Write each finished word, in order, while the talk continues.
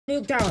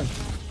Nuketown,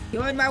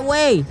 you're in my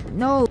way.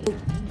 No.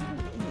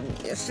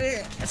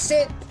 Sit.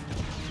 Sit.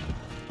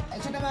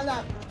 Shut them all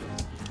up.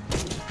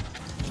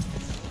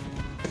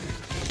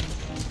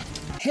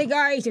 Hey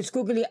guys, it's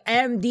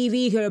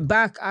SquigglyMDV here,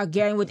 back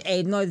again with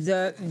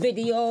another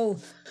video.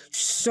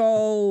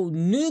 So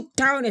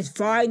Nuketown is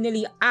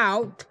finally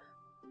out,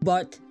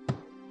 but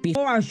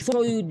before I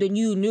show you the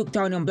new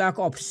Nuketown in Black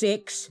Ops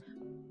 6,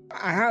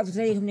 I have to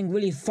say something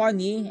really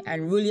funny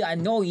and really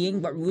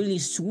annoying but really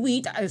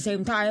sweet at the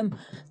same time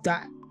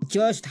that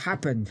just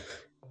happened.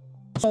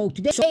 So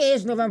today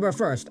is November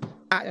 1st.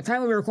 At the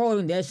time of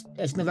recording this,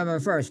 it's November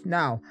 1st.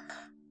 Now,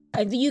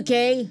 in the UK,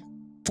 as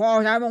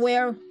far as I'm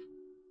aware,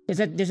 there's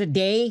a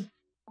day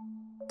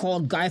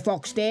called Guy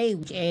Fawkes Day,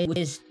 which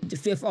is the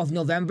 5th of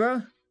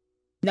November.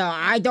 Now,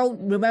 I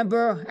don't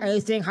remember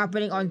anything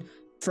happening on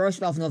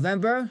 1st of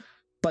November,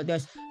 but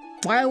there's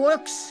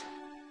fireworks.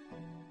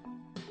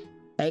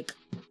 Like,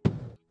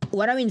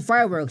 what I mean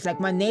fireworks, like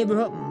my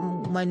neighborhood,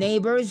 my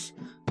neighbors,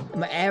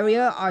 my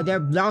area, they're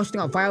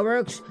blasting out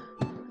fireworks.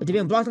 They've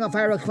been blasting out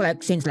fireworks for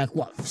like, since like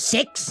what,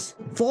 6?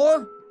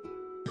 4?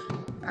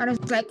 And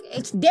it's like,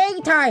 it's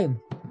daytime!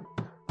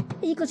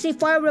 You can see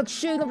fireworks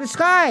shooting up the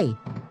sky!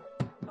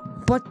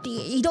 But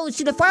you don't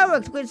see the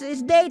fireworks because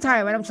it's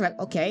daytime, and I'm just like,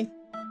 okay.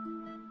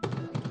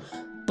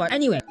 But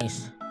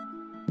anyways,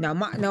 now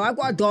I've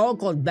got a dog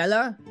called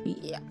Bella.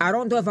 I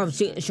don't know if I've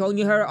shown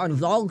you her on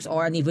vlogs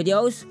or any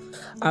videos.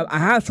 I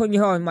have shown you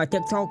her on my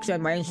TikToks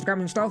and my Instagram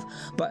and stuff,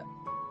 but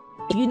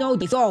if you know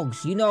the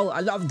dogs, you know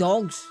a lot of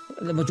dogs,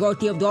 the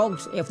majority of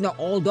dogs, if not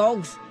all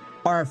dogs,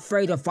 are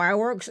afraid of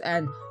fireworks.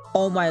 And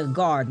oh my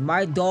god,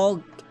 my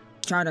dog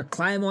trying to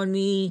climb on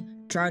me,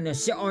 trying to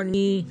sit on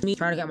me,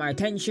 trying to get my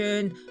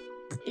attention.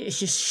 It's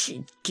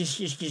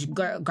just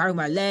guarding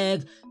my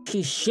leg.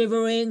 She's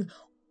shivering.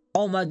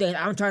 Oh my days,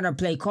 I'm trying to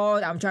play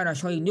cards, I'm trying to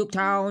show you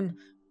Nuketown,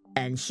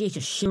 and she's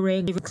just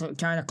shivering,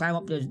 trying to climb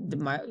up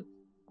my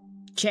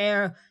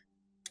chair.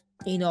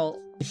 You know,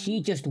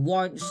 she just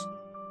wants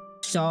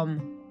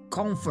some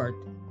comfort.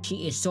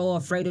 She is so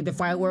afraid of the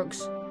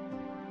fireworks.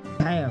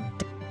 Damn.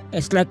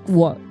 It's like,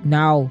 what,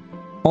 now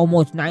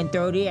almost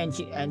 9:30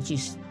 and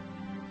she's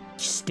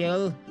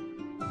still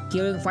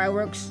hearing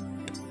fireworks?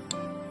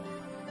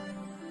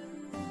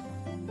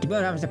 To be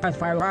honest, the past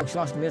fireworks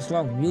lasting this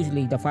long.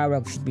 Usually the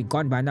fireworks should be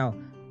gone by now.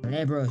 My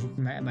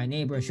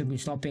neighbor should be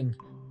stopping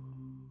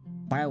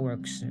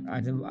fireworks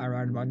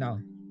around about now.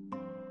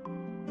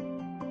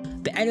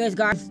 But anyways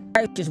guys,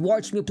 just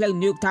watch me play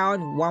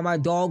Nuketown while my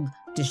dog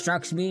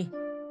distracts me.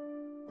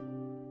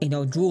 You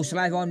know, drool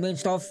saliva on me and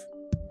stuff,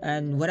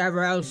 and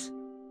whatever else.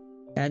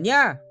 And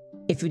yeah,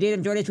 if you did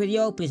enjoy this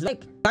video, please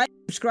like,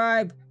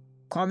 subscribe,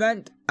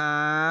 comment,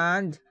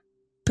 and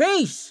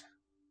peace!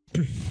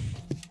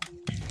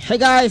 Hey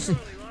guys,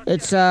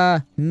 it's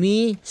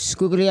me,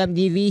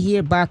 SquigglyMDV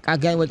here, back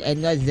again with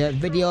another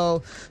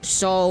video.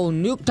 So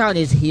Nuketown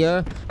is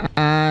here,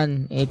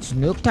 and it's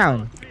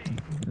Nuketown.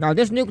 Now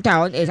this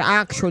Nuketown is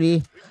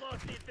actually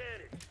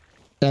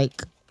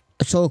like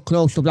so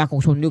close to Black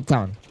Ops 1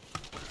 Nuketown.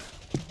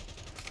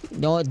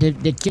 No,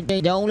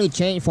 they only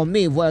changed, for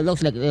me, what it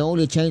looks like, they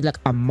only changed like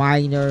a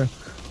minor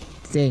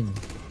thing,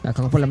 like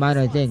a couple of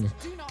minor things.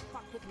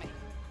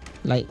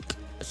 Like,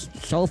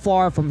 so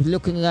far from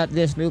looking at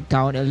this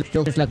Nuketown, it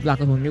looks like Black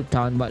Ops 1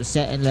 Nuketown, but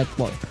set in like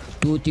what,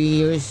 2-3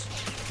 years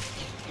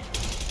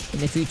in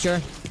the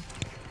future.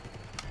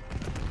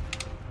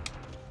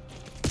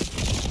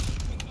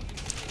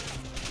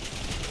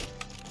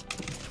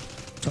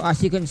 So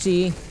as you can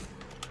see,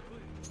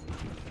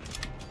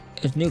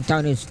 this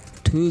Nuketown is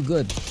too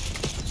good.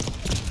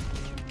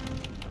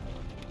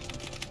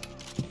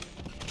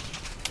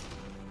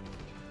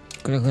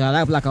 Because I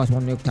like Black Ops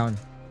 1 Nuketown.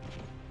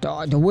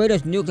 The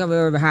weirdest Nuketown we've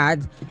ever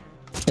had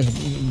is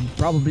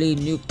probably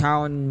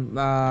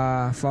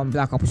Nuketown from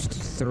Black Ops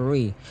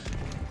 3.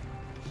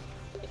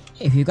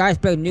 If you guys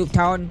played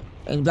Nuketown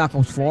in Black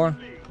Ops 4,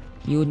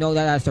 you would know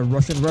that that's the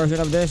Russian version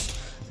of this.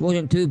 It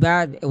wasn't too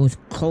bad, it was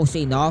close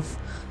enough.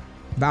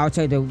 But I would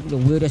say the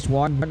weirdest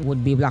one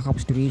would be Black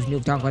Ops 3's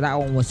Nuketown, because that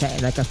one was set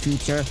in like a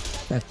future,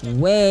 like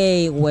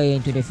way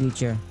into the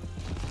future.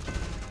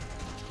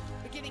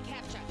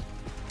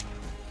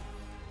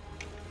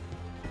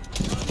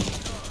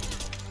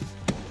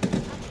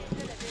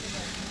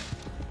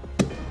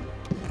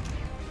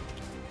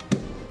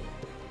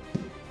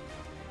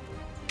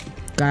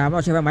 I'm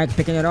not sure if I'm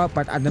picking it up,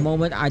 but at the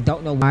moment I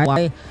don't know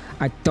why.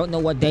 I don't know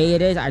what day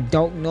it is. I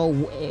don't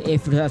know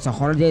if there's a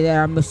holiday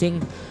that I'm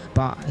missing.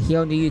 But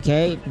here in the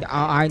UK,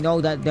 I know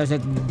that there's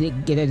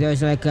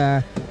like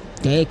a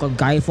day called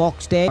Guy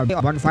Fawkes Day, or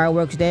One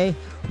Fireworks Day,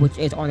 which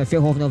is on the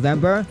 5th of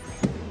November.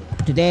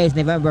 Today is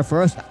November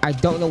 1st. I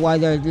don't know why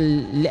they're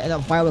letting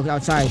up fireworks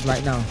outside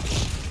right now.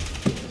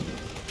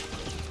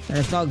 And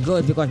it's not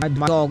good because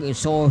my dog is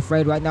so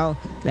afraid right now.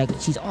 Like,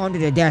 she's under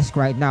the desk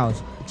right now,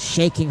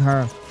 shaking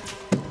her.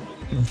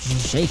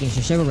 She's shaking,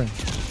 she's shivering.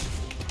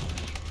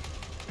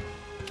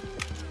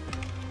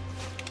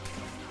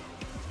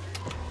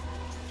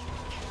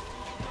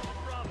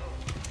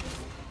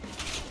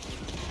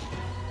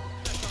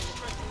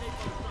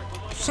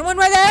 Someone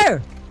right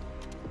there!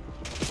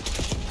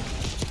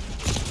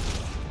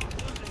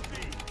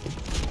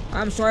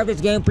 I'm sorry if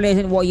this gameplay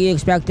isn't what you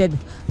expected.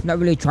 I'm not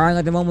really trying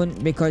at the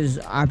moment because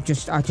I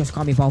just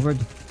can't be bothered.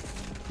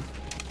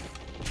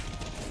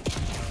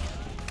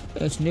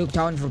 It's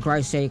Nuketown, for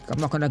Christ's sake. I'm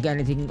not gonna get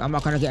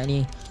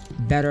any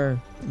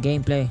better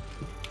gameplay.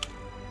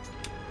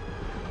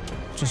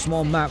 It's a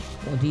small map.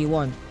 What do you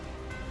want?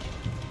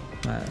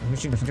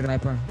 Mission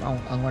sniper.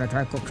 I'm gonna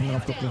try to cook something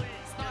up quickly.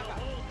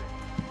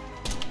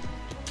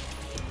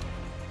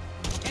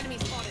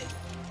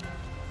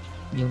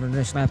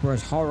 The sniper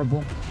is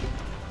horrible.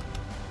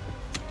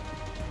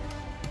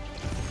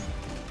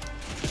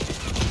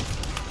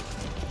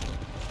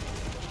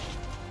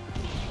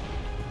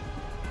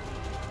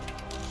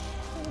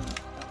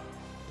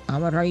 I'm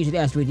gonna try to use the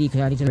SVD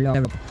because I need to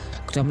level up.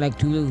 Because I'm like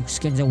 2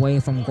 skins away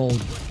from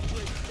gold.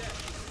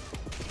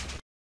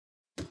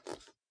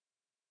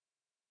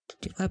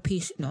 Did my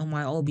PC? No,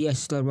 my OBS is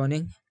still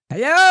running.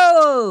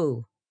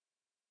 Hello!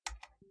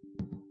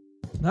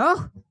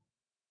 No?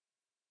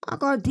 I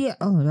got the.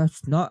 Oh,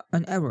 that's not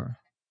an error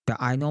that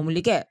I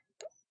normally get.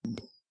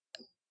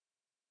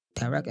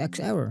 DirectX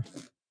error.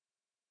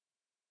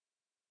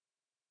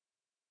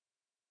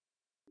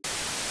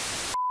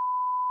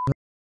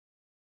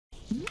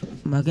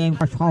 My game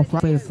crashed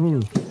halfway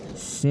through.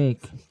 Sick.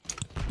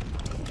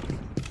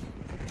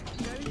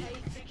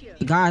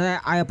 Guys,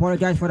 I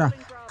apologize for the.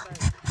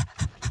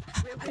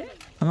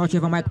 I'm not sure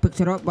if my mic picks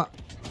it up, but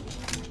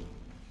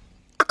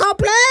I can't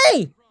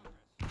play.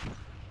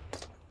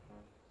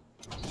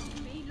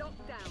 B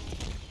locked down.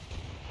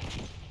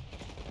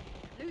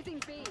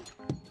 Losing B.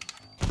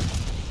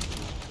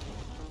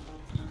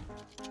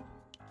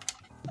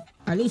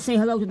 At least say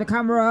hello to the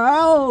camera.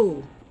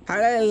 Oh,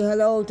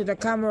 hello to the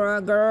camera,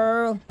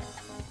 girl.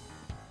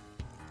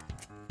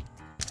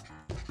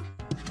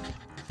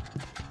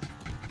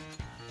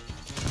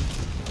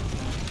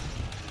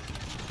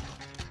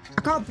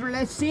 I can't play.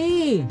 Let's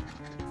see.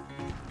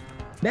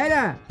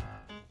 Better.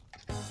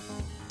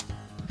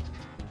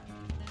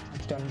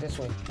 Done this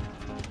way.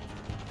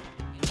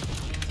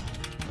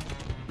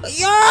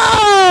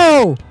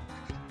 Yo!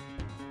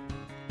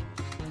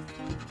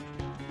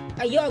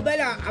 Hey, yo,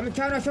 Bella, I'm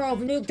trying to show off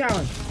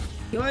Nuketown.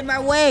 You're in my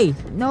way.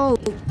 No.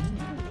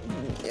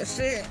 That's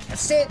it.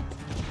 That's it.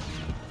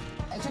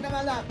 That's it on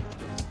my lap.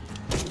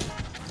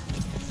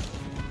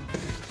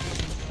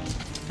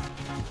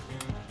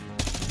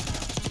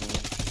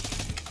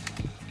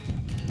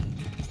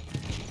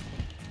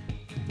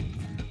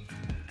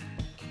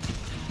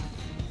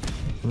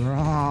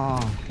 Raw.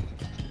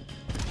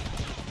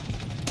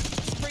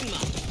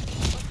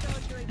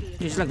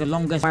 This is like the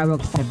longest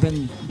fireworks I've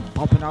been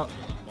popping out.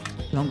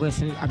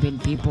 Longest I've been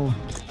people.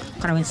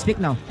 Can't even speak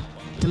now.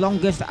 The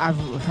longest I've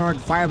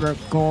heard firework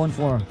going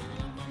for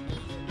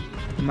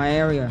in my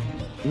area.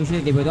 Usually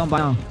they were done by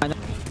now.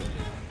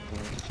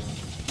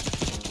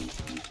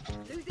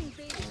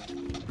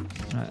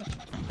 Right.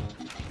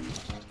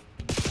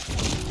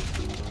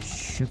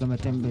 Sugar my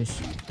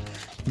timbers.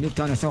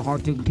 Nuketown is so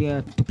hard to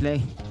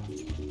play.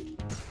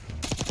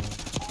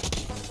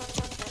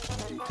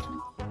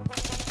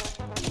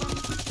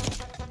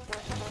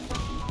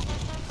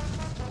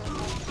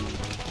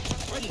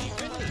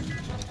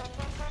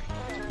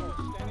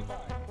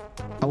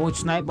 I would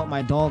snipe, but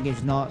my dog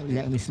is not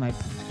letting me snipe.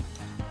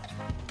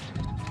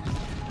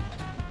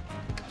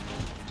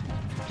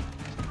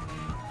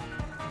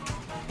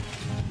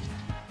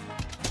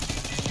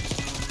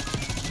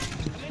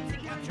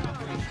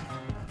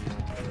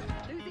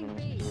 Losing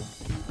B.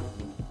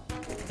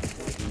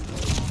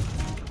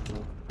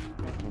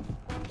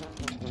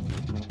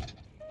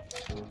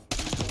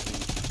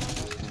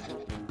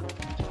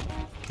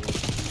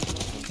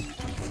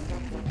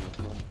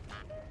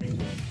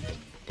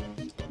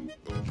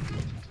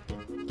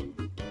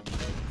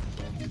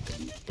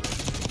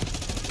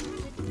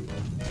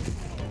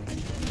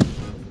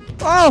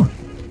 Oh!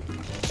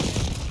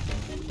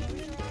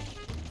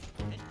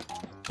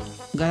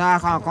 Because I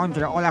can't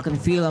control it. All I can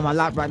feel in my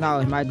lap right now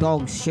is my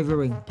dog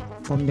shivering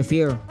from the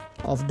fear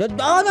of the.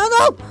 No!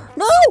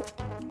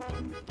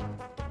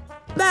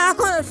 Man, I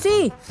can't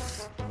see!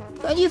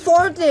 And you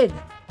farted!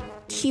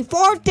 She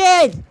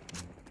farted!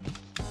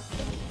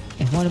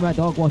 If only my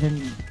dog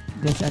wasn't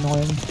this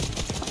annoying,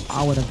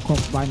 I would have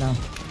cooked by now.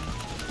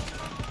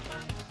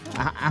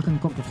 I can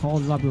cook this whole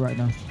lobby right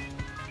now.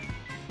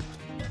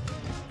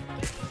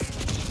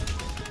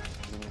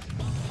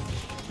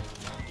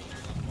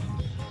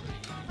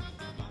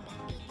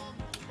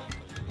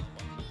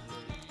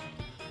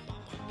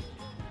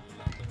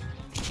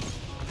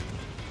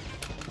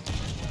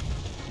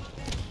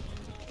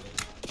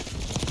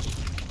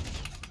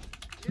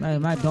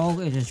 My dog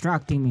is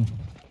distracting me.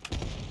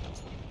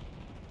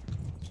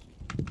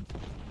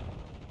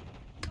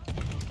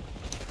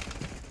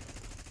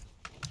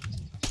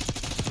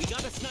 We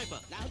got a sniper.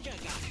 Loud gun.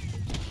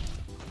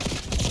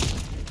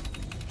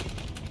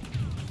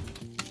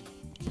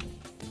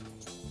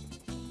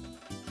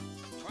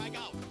 Frag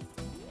out.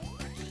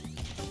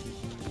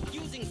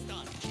 Using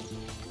stun.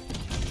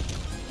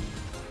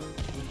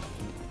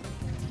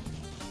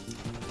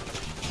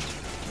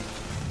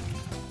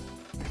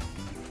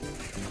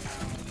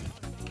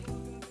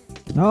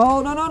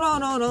 No, no, no, no,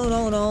 no, no,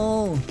 no,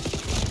 no.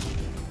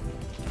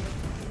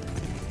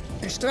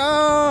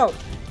 Stop!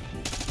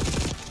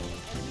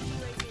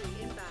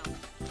 UAV inbound.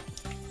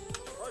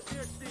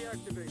 RCXD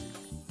activated.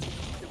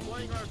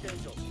 Deploying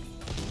Archangel.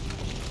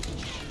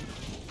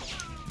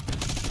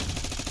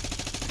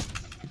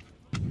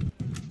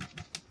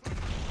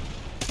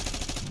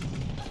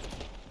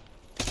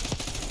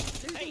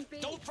 Hey, Losing B.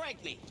 don't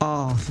frag me.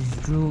 Oh, she's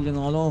drooling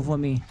all over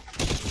me.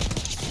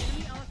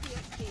 Enemy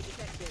RCXD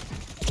detected.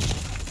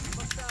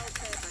 Hostile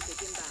care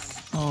package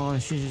inbound. Oh,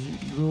 she's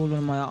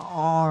drooling my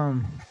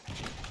arm.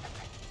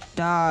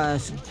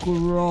 That's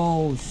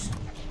gross.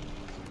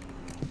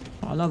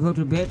 I love her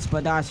to bits,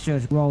 but that's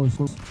just gross.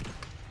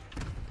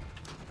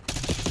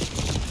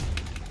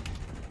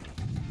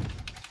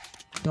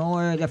 Don't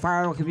worry, the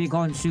firework will be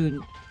gone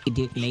soon,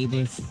 idiot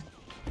neighbors.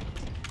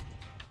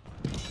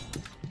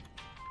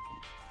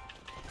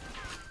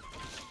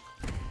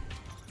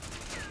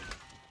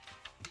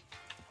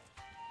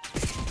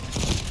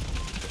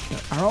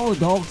 Are all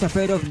dogs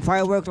afraid of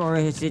fireworks, or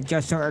is it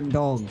just certain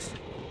dogs?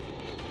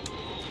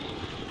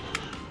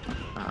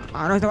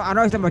 I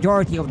know it's the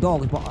majority of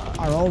dogs, but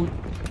are all...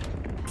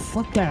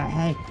 What the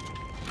heck?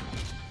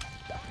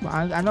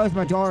 I know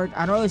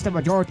it's the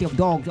majority of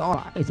dogs.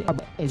 Oh, is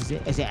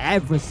it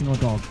every single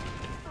dog?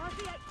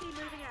 RCXD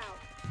moving out.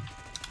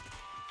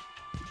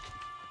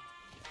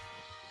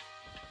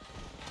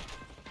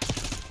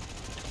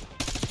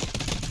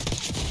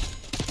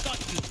 Got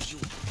you, you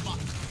fuck.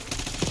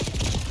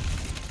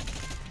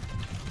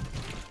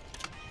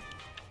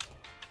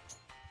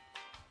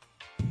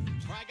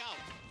 Frag out.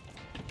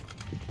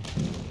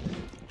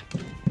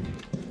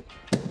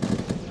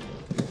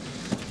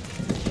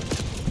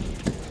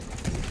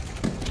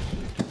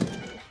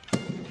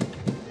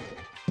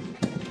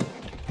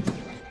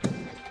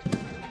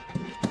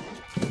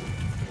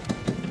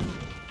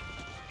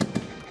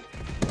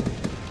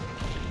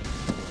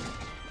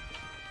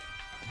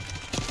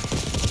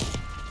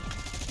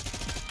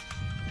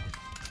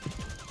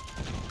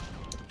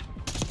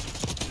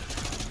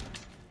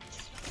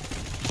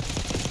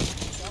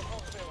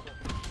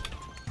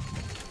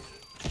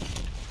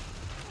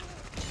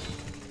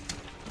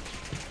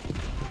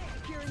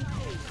 Securing C.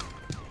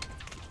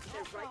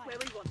 They're right where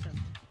we want them.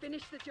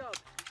 Finish the job.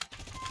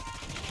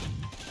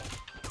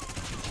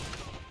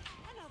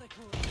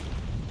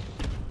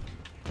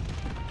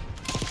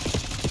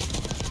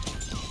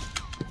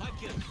 Five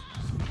kills.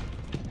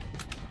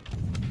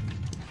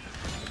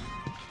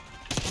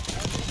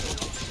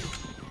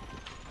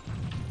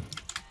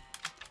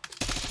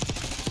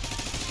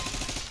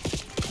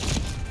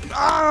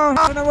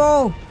 Oh, in a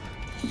row!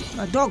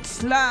 A dog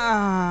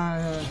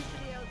slap!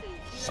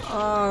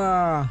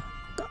 CLD.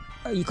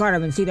 You can't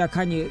even see that,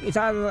 can you? Is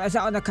that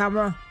on the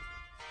camera?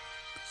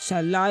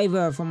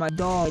 Saliva from my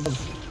dog.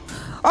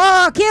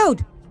 Oh,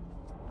 killed!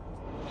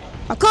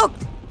 I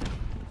cooked!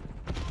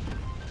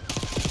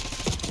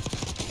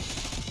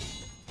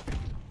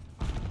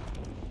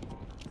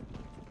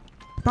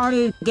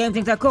 Apparently, the game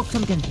thinks I cooked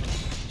something.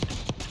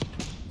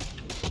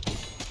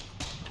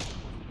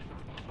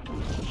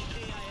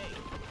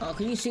 Oh,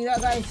 can you see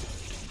that, guys?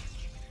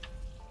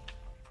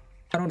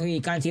 I don't think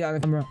you can see that on the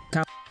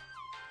camera.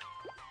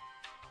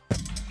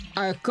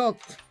 I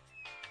cooked.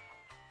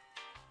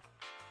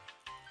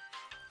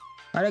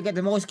 I didn't get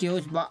the most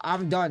kills, but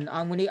I'm done.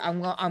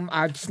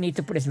 I just need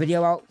to put this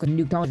video out because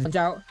Nuketown comes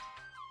out.